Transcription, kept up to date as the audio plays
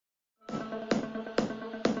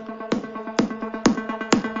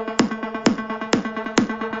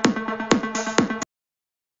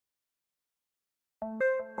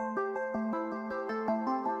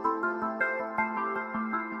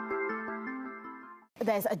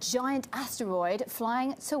There's a giant asteroid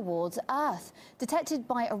flying towards Earth. Detected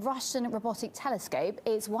by a Russian robotic telescope,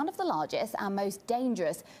 it's one of the largest and most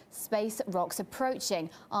dangerous space rocks approaching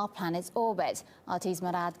our planet's orbit. RT's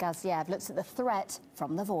Murad Gaziev looks at the threat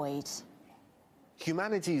from the void.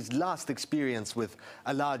 Humanity's last experience with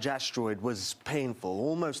a large asteroid was painful.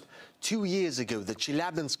 Almost 2 years ago, the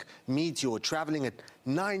Chelyabinsk meteor, traveling at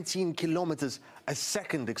 19 kilometers a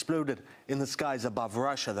second, exploded in the skies above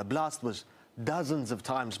Russia. The blast was dozens of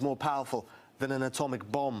times more powerful than an atomic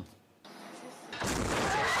bomb.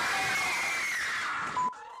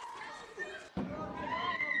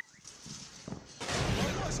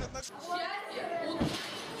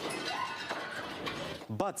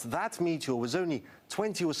 But that meteor was only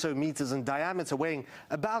 20 or so meters in diameter, weighing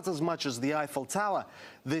about as much as the Eiffel Tower.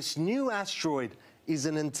 This new asteroid is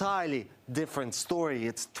an entirely different story.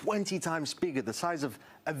 It's 20 times bigger, the size of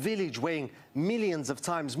a village, weighing millions of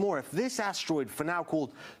times more. If this asteroid, for now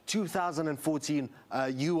called 2014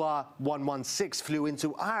 UR116, flew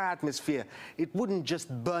into our atmosphere, it wouldn't just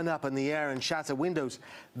burn up in the air and shatter windows.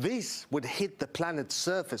 This would hit the planet's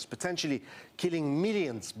surface, potentially killing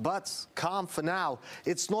millions. But calm for now.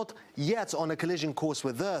 It's not yet on a collision course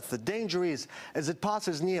with Earth. The danger is, as it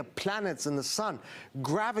passes near planets and the sun,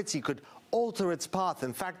 gravity could alter its path.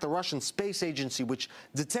 In fact, the Russian Space Agency, which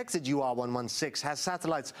detected UR116, has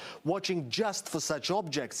satellites watching just for such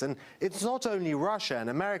objects. And it's not only Russia. An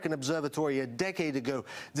American observatory a decade ago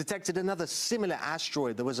detected another similar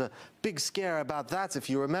asteroid. There was a big scare about that, if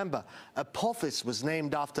you remember. Apophis was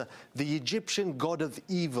named after the Egyptian god of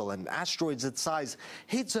evil, and asteroids its size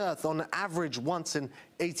hit Earth on average once in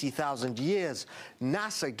 80,000 years.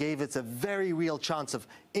 NASA gave it a very real chance of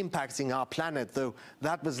impacting our planet, though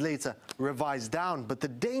that was later revised down. But the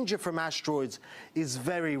danger from asteroids is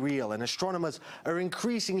very real, and astronomers are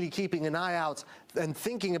increasingly keeping an eye out and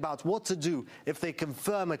thinking about what to do if they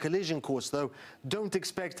confirm a collision course, though don't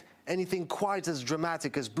expect anything quite as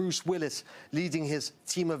dramatic as Bruce Willis leading his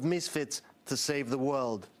team of misfits to save the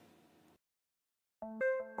world.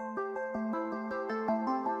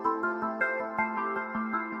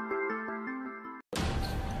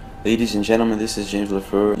 Ladies and gentlemen, this is James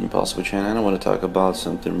Lefeur, the Impossible Channel, and I want to talk about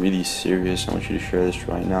something really serious. I want you to share this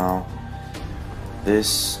right now.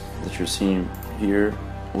 This that you're seeing here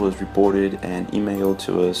was reported and emailed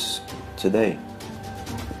to us today.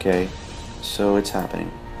 Okay, so it's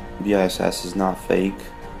happening. The ISS is not fake,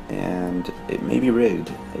 and it may be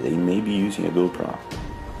rigged. They may be using a GoPro,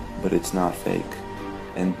 but it's not fake.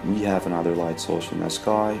 And we have another light source in the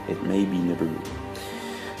sky. It may be NIBIRU.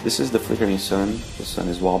 This is the flickering sun. The sun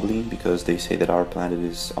is wobbly because they say that our planet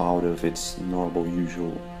is out of its normal,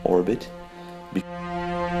 usual orbit.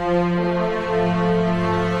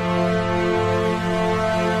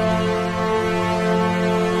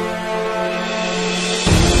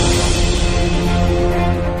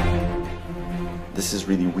 This is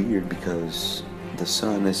really weird because the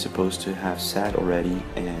sun is supposed to have set already,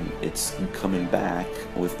 and it's coming back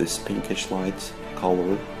with this pinkish light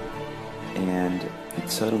color, and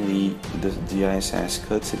suddenly the ISS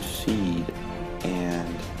cuts its feed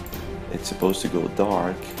and it's supposed to go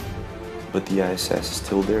dark, but the ISS is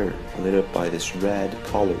still there, lit up by this red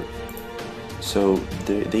color. So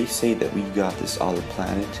they say that we got this other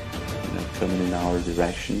planet, coming in our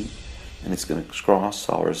direction, and it's gonna cross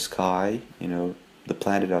our sky, the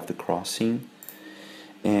planet of the crossing.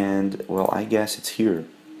 And well, I guess it's here.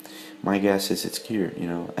 My guess is it's here,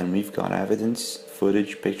 and we've got evidence,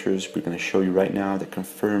 footage, pictures we're going to show you right now that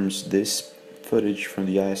confirms this footage from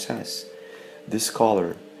the ISS. This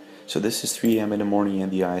color. So this is 3 AM in the morning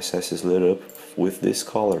and the ISS is lit up with this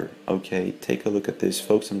color. Okay, take a look at this,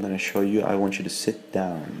 folks. I'm going to show you. I want you to sit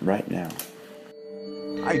down right now.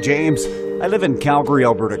 Hi, James. I live in Calgary,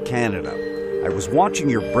 Alberta, Canada. I was watching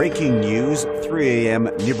your breaking news 3 AM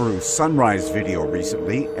NIBIRU sunrise video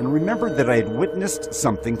recently and remembered that I had witnessed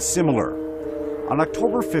something similar. On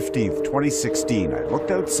October 15th, 2016, I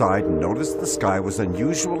looked outside and noticed the sky was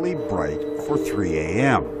unusually bright for 3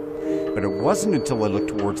 AM. But it wasn't until I looked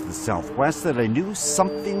towards the southwest that I knew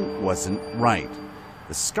something wasn't right.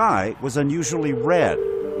 The sky was unusually red.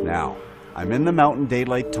 Now, I'm in the Mountain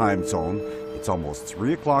Daylight Time Zone. It's almost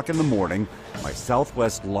 3 o'clock in the morning. My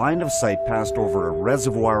southwest line of sight passed over a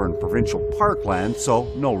reservoir and provincial parkland,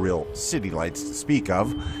 so no real city lights to speak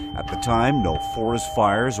of. At the time, no forest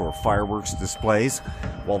fires or fireworks displays.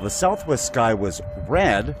 While the southwest sky was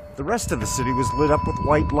red, the rest of the city was lit up with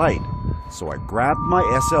white light. So I grabbed my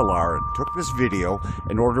SLR and took this video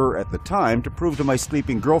in order at the time to prove to my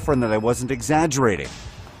sleeping girlfriend that I wasn't exaggerating.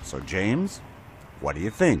 So James, what do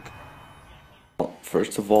you think?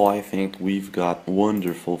 First of all, I think we've got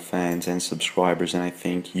wonderful fans and subscribers, and I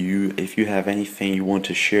think if you have anything you want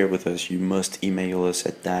to share with us, you must email us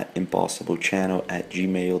at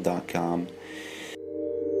thatimpossiblechannel@gmail.com.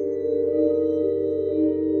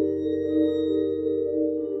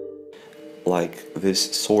 Like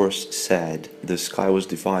this source said, the sky was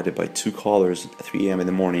divided by two colors at 3 a.m. in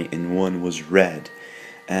the morning, and one was red.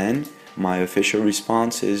 And my official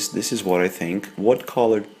response is, this is what I think. What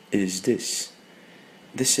color is this?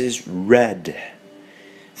 This is red.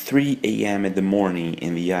 3 a.m. in the morning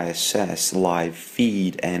in the ISS live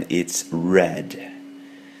feed, and it's red.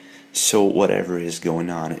 So whatever is going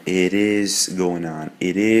on, it is going on.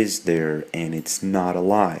 It is there, and it's not a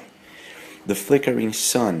lie. The flickering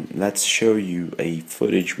sun, let's show you a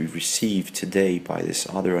footage we received today by this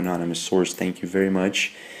other anonymous source. Thank you very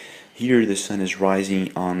much. Here the sun is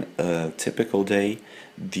rising on a typical day.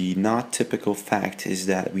 The not typical fact is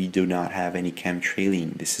that we do not have any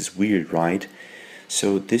chemtrailing. This is weird, right?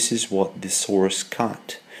 So this is what the source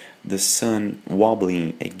caught. The sun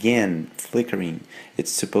wobbling, again, flickering.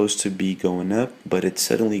 It's supposed to be going up, but it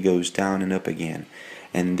suddenly goes down and up again.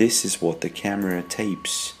 And this is what the camera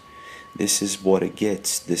tapes. This is what it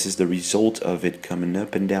gets. This is the result of it coming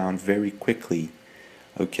up and down very quickly.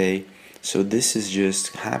 Okay? So this is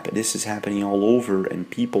just this is happening all over,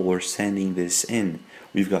 and people are sending this in.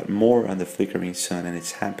 We've got more on the flickering sun, and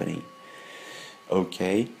it's happening.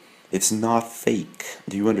 Okay? It's not fake.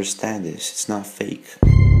 Do you understand this? It's not fake.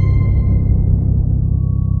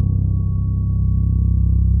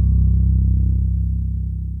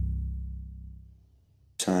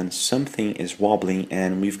 Sun, something is wobbling,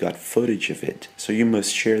 and we've got footage of it. So you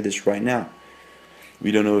must share this right now.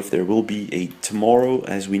 We don't know if there will be a tomorrow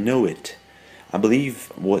as we know it. I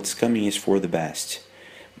believe what's coming is for the best,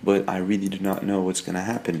 but I really do not know what's gonna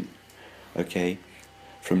happen. Okay?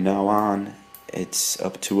 From now on, it's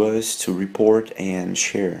up to us to report and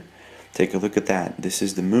share. Take a look at that. This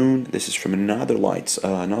is the moon. This is from another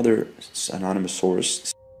another anonymous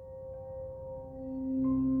source.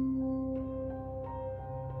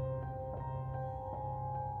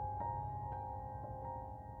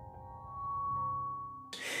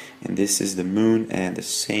 And this is the moon and the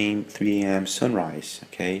same 3 a.m. sunrise.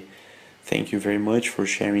 Okay, thank you very much for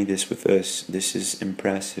sharing this with us. This is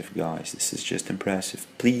impressive, guys. This is just impressive.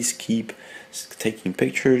 Please keep taking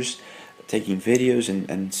pictures, taking videos,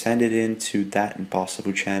 and send it in to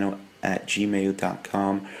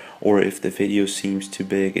thatimpossiblechannel@gmail.com. or if the video seems too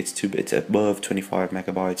big, it's above 25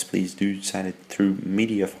 megabytes, please do send it through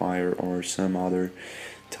Mediafire or some other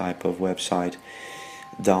type of website,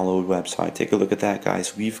 download website. Take a look at that,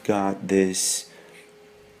 guys. We've got this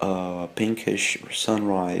pinkish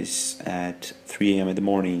sunrise at 3 a.m. in the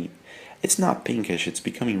morning. It's not pinkish, it's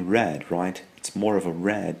becoming red, right? It's more of a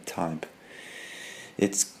red type.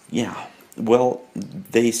 It's, yeah, well,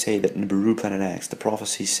 they say that NIBIRU Planet X, the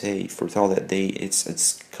prophecies foretell that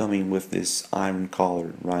it's coming with this iron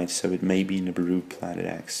color, right? So it may be NIBIRU Planet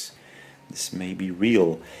X. This may be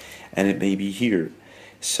real, and it may be here.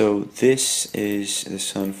 So this is the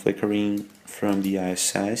sun flickering from the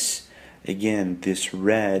ISS. Again, this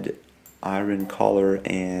red iron color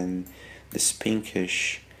and this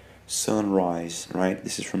pinkish sunrise, right?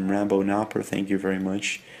 This is from Rambo Napper, thank you very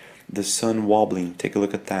much. The sun wobbling, take a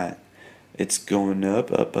look at that. It's going up,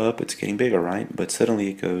 up, up, it's getting bigger, right? But suddenly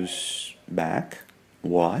it goes back.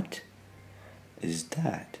 What is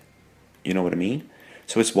that? You know what I mean?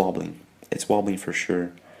 So it's wobbling for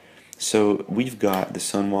sure. So we've got the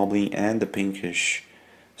sun wobbling and the pinkish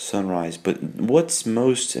sunrise. But what's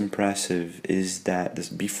most impressive is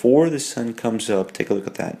that before the sun comes up, take a look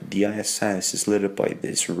at that. The ISS is lit up by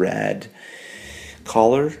this red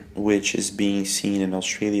color, which is being seen in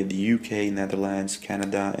Australia, the UK, Netherlands,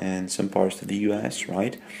 Canada, and some parts of the US,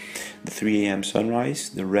 right? The 3 a.m. sunrise,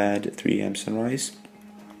 the red 3 a.m. sunrise.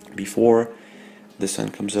 Before the sun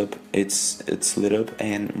comes up, it's lit up,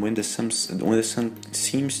 and when the sun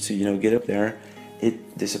seems to, you know, get up there,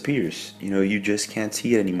 it disappears. You know, you just can't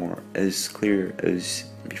see it anymore as clear as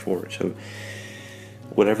before. So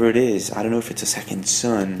whatever it is, I don't know if it's a second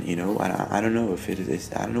sun, you know, I don't know if it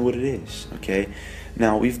is, I don't know what it is. Okay,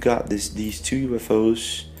 now we've got these two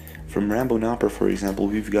UFOs from Rambo Napper, for example.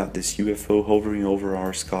 We've got this UFO hovering over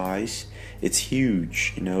our skies. It's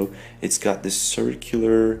huge, you know, it's got this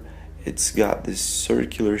circular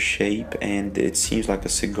shape, and it seems like a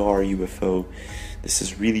cigar UFO. This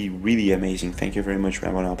is really, really amazing. Thank you very much,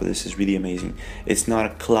 Rambo Napper. This is really amazing. It's not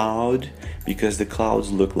a cloud, because the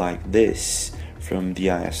clouds look like this from the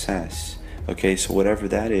ISS. Okay, so whatever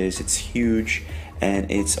that is, it's huge, and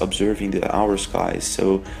it's observing our skies.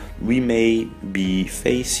 So we may be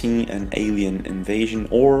facing an alien invasion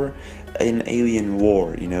or an alien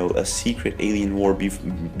war, you know, a secret alien war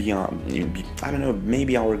beyond, I don't know,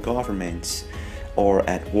 maybe our governments are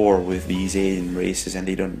at war with these alien races and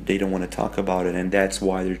they don't want to talk about it, and that's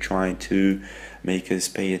why they're trying to make us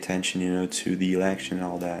pay attention, you know, to the election and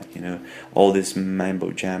all that, you know, all this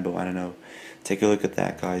mambo jambo. I don't know. Take a look at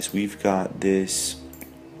that, guys. We've got this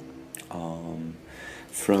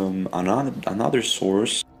from another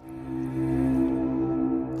source.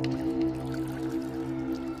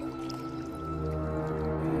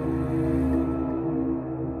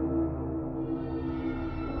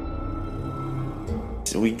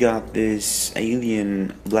 So we got this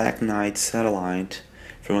alien Black Knight satellite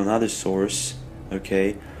from another source,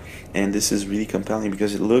 okay, and this is really compelling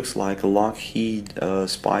because it looks like a Lockheed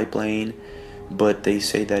spy plane, but they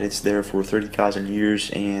say that it's there for 30,000 years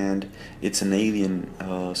and it's an alien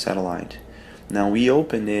satellite. Now we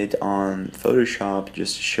opened it on Photoshop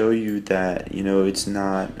just to show you that, you know, it's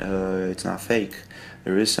not fake.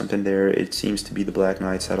 There is something there. It seems to be the Black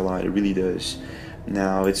Knight satellite. It really does.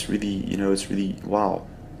 Now it's really, you know, it's really wow.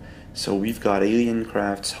 So we've got alien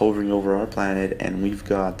crafts hovering over our planet, and we've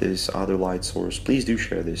got this other light source. Please do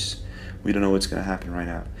share this. We don't know what's going to happen right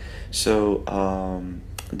now. So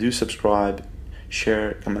do subscribe,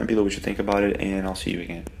 share, comment below what you think about it, and I'll see you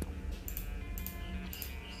again.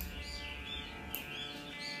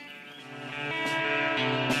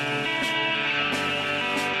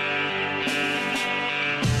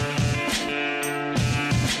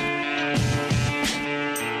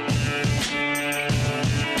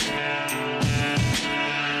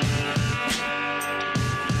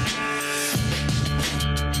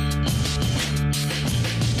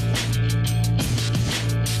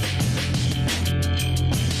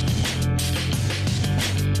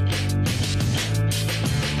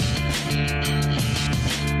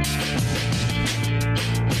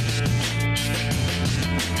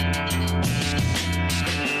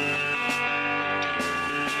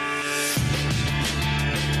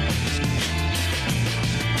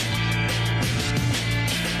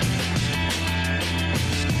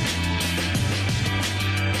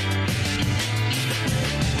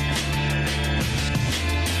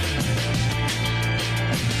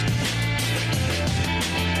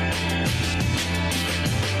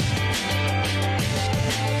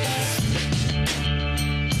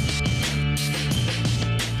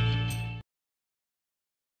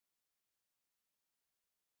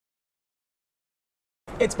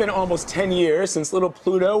 It's been almost 10 years since little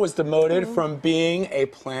Pluto was demoted from being a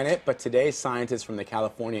planet, but today scientists from the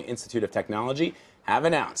California Institute of Technology have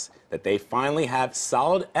announced that they finally have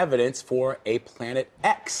solid evidence for a Planet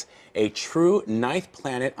X, a true ninth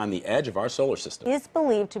planet on the edge of our solar system. It is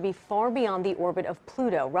believed to be far beyond the orbit of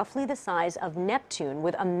Pluto, roughly the size of Neptune,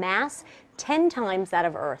 with a mass 10 times that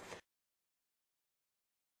of Earth.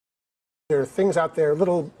 There are things out there,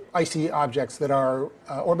 little icy objects that are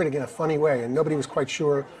orbiting in a funny way, and nobody was quite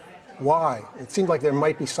sure why. It seemed like there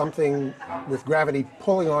might be something with gravity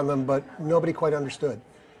pulling on them, but nobody quite understood.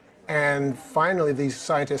 And finally, these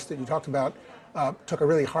scientists that you talked about took a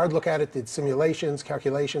really hard look at it, did simulations,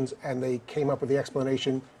 calculations, and they came up with the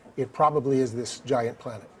explanation: it probably is this giant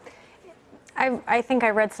planet. I think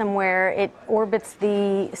I read somewhere it orbits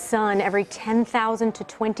the sun every 10,000 to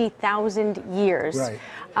 20,000 years. Right.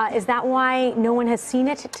 Is that why no one has seen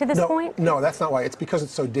it to this point? No, that's not why. It's because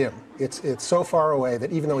it's so dim. It's so far away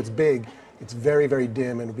that even though it's big, it's very, very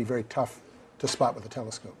dim, and it'll be very tough to spot with a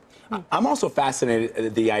telescope. I'm also fascinated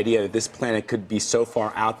at the idea that this planet could be so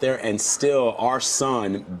far out there and still our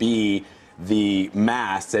sun be the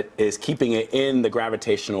mass that is keeping it in the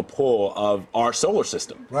gravitational pull of our solar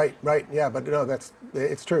system. Right, yeah, but no,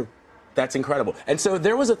 it's true. That's incredible. And so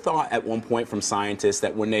there was a thought at one point from scientists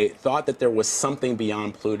that when they thought that there was something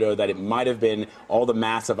beyond Pluto, that it might have been all the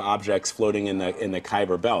massive objects floating in the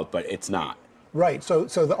Kuiper Belt, but it's not. Right, so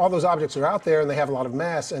all those objects are out there and they have a lot of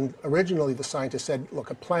mass, and originally the scientists said, look,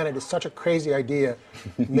 a planet is such a crazy idea,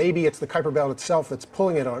 maybe it's the Kuiper Belt itself that's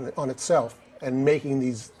pulling it on itself and making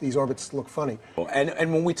these orbits look funny.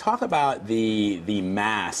 And when we talk about the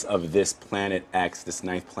mass of this Planet X, this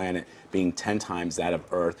ninth planet, being 10 times that of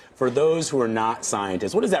Earth, for those who are not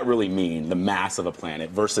scientists, what does that really mean, the mass of a planet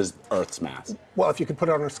versus Earth's mass? Well, if you could put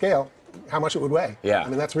it on a scale, how much it would weigh. Yeah. I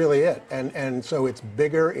mean, that's really it. And so it's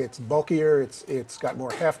bigger, it's bulkier, it's got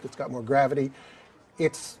more heft, it's got more gravity.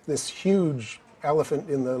 It's this huge elephant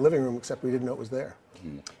in the living room, except we didn't know it was there.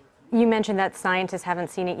 You mentioned that scientists haven't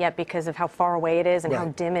seen it yet because of how far away it is and how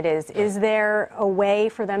Right. dim it is. Is there a way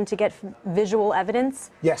for them to get visual evidence?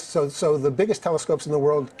 Yes, so the biggest telescopes in the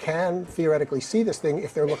world can theoretically see this thing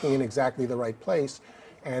if they're looking in exactly the right place.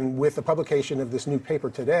 And with the publication of this new paper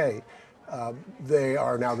today, they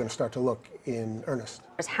are now going to start to look in earnest.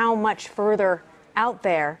 How much further out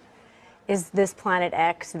there is this planet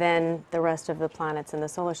X than the rest of the planets in the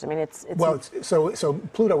solar system? I mean, so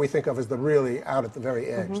Pluto we think of as the really out at the very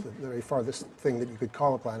edge, the very farthest thing that you could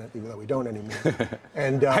call a planet, even though we don't anymore.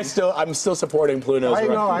 And I'm still supporting Pluto's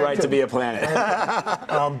right to be a planet.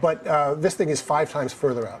 But this thing is 5 times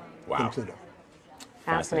further out than Pluto.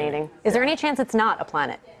 Fascinating. Is there any chance it's not a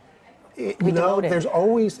planet? No, there's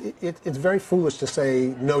always. It's very foolish to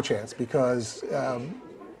say no chance because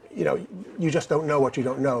you just don't know what you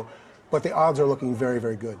don't know. But the odds are looking very,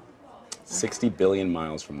 very good. 60 billion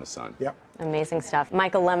miles from the sun. Yep. Amazing stuff.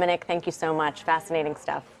 Michael Lemonick, thank you so much. Fascinating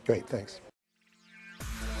stuff. Great, thanks.